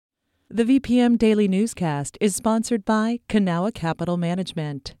The VPM Daily Newscast is sponsored by Kanawha Capital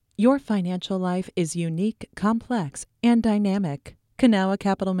Management. Your financial life is unique, complex, and dynamic. Kanawha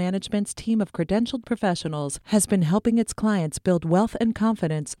Capital Management's team of credentialed professionals has been helping its clients build wealth and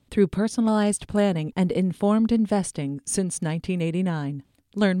confidence through personalized planning and informed investing since 1989.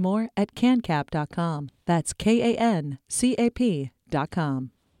 Learn more at cancap.com. That's KANCAP.com.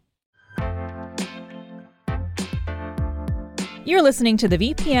 You're listening to the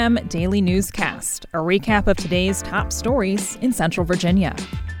VPM Daily Newscast, a recap of today's top stories in Central Virginia.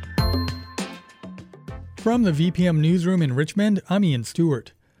 From the VPM Newsroom in Richmond, I'm Ian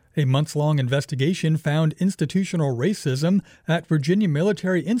Stewart. A months-long investigation found institutional racism at Virginia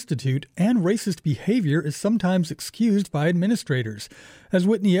Military Institute and racist behavior is sometimes excused by administrators. As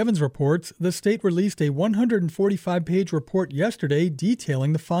Whitney Evans reports, the state released a 145-page report yesterday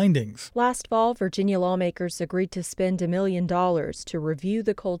detailing the findings. Last fall, Virginia lawmakers agreed to spend $1 million to review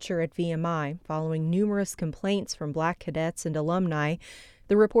the culture at VMI following numerous complaints from Black cadets and alumni.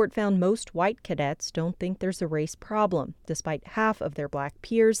 The report found most white cadets don't think there's a race problem, despite half of their Black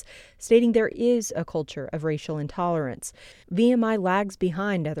peers stating there is a culture of racial intolerance. VMI lags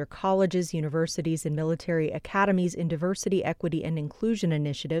behind other colleges, universities, and military academies in diversity, equity, and inclusion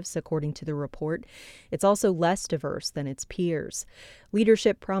initiatives, according to the report. It's also less diverse than its peers.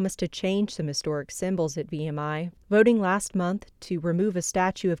 Leadership promised to change some historic symbols at VMI, voting last month to remove a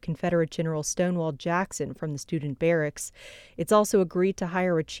statue of Confederate General Stonewall Jackson from the student barracks. It's also agreed to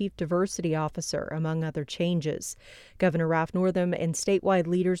hire a chief diversity officer, among other changes. Governor Ralph Northam and statewide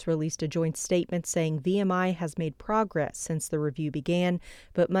leaders released a joint statement saying VMI has made progress since the review began,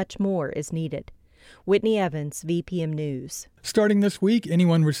 but much more is needed. Whitney Evans, VPM News. Starting this week,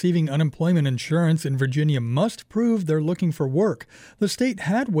 anyone receiving unemployment insurance in Virginia must prove they're looking for work. The state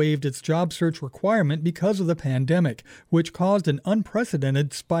had waived its job search requirement because of the pandemic, which caused an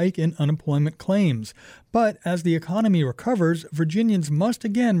unprecedented spike in unemployment claims. But as the economy recovers, Virginians must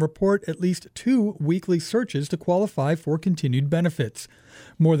again report at least 2 weekly searches to qualify for continued benefits.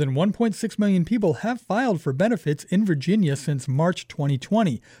 More than 1.6 million people have filed for benefits in Virginia since March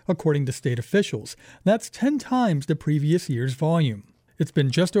 2020, according to state officials. That's 10 times the previous year's volume. It's been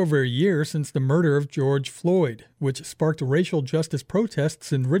just over a year since the murder of George Floyd, which sparked racial justice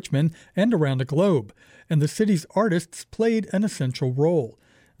protests in Richmond and around the globe, and the city's artists played an essential role.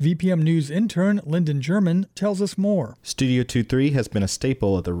 VPM News intern Lyndon German tells us more. Studio 23 has been a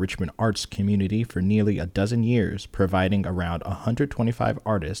staple of the Richmond arts community for nearly a dozen years, providing around 125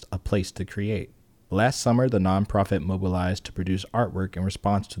 artists a place to create. Last summer, the nonprofit mobilized to produce artwork in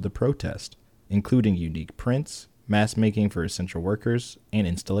response to the protest, including unique prints, mask making for essential workers, and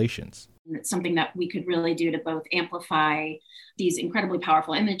installations. It's something that we could really do to both amplify these incredibly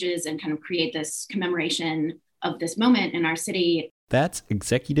powerful images and kind of create this commemoration of this moment in our city. That's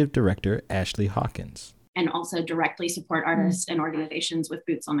Executive Director Ashley Hawkins. And also directly support artists and organizations with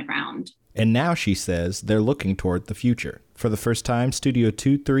boots on the ground. And now, she says, they're looking toward the future. For the first time, Studio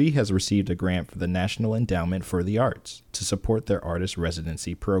 23 has received a grant for the National Endowment for the Arts to support their artist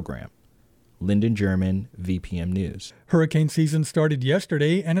residency program. Lyndon German, VPM News. Hurricane season started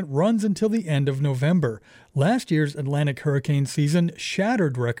yesterday and it runs until the end of November. Last year's Atlantic hurricane season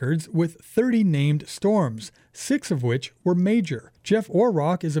shattered records with 30 named storms, 6 of which were major. Jeff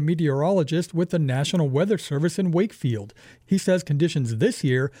Orrock is a meteorologist with the National Weather Service in Wakefield. He says conditions this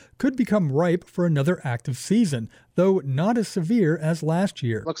year could become ripe for another active season, though not as severe as last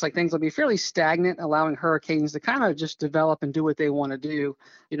year. Looks like things will be fairly stagnant, allowing hurricanes to kind of just develop and do what they want to do.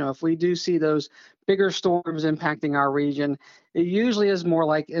 If we do see those bigger storms impacting our region, it usually is more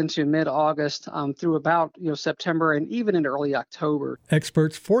like into mid-August through about September and even into early October.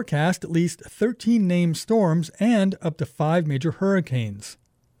 Experts forecast at least 13 named storms and up to 5 major hurricanes.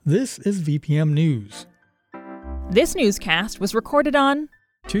 This is VPM News. This newscast was recorded on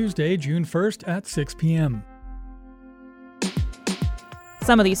Tuesday, June 1st at 6 p.m.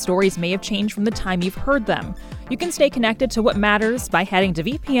 Some of these stories may have changed from the time you've heard them. You can stay connected to what matters by heading to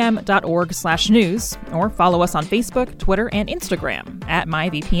vpm.org/news or follow us on Facebook, Twitter, and Instagram at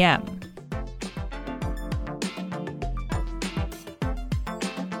MyVPM.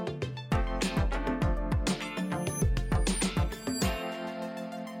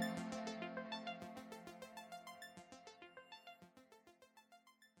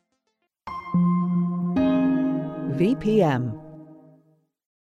 VPM.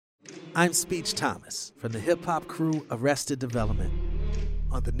 I'm Speech Thomas from the hip-hop crew Arrested Development.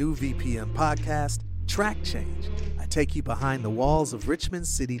 On the new VPM podcast, Track Change, I take you behind the walls of Richmond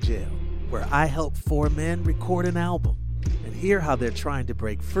City Jail, where I help 4 men record an album and hear how they're trying to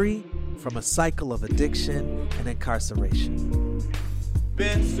break free from a cycle of addiction and incarceration.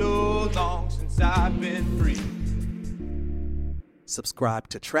 been so long since I've been free. Subscribe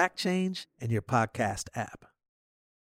to Track Change in your podcast app.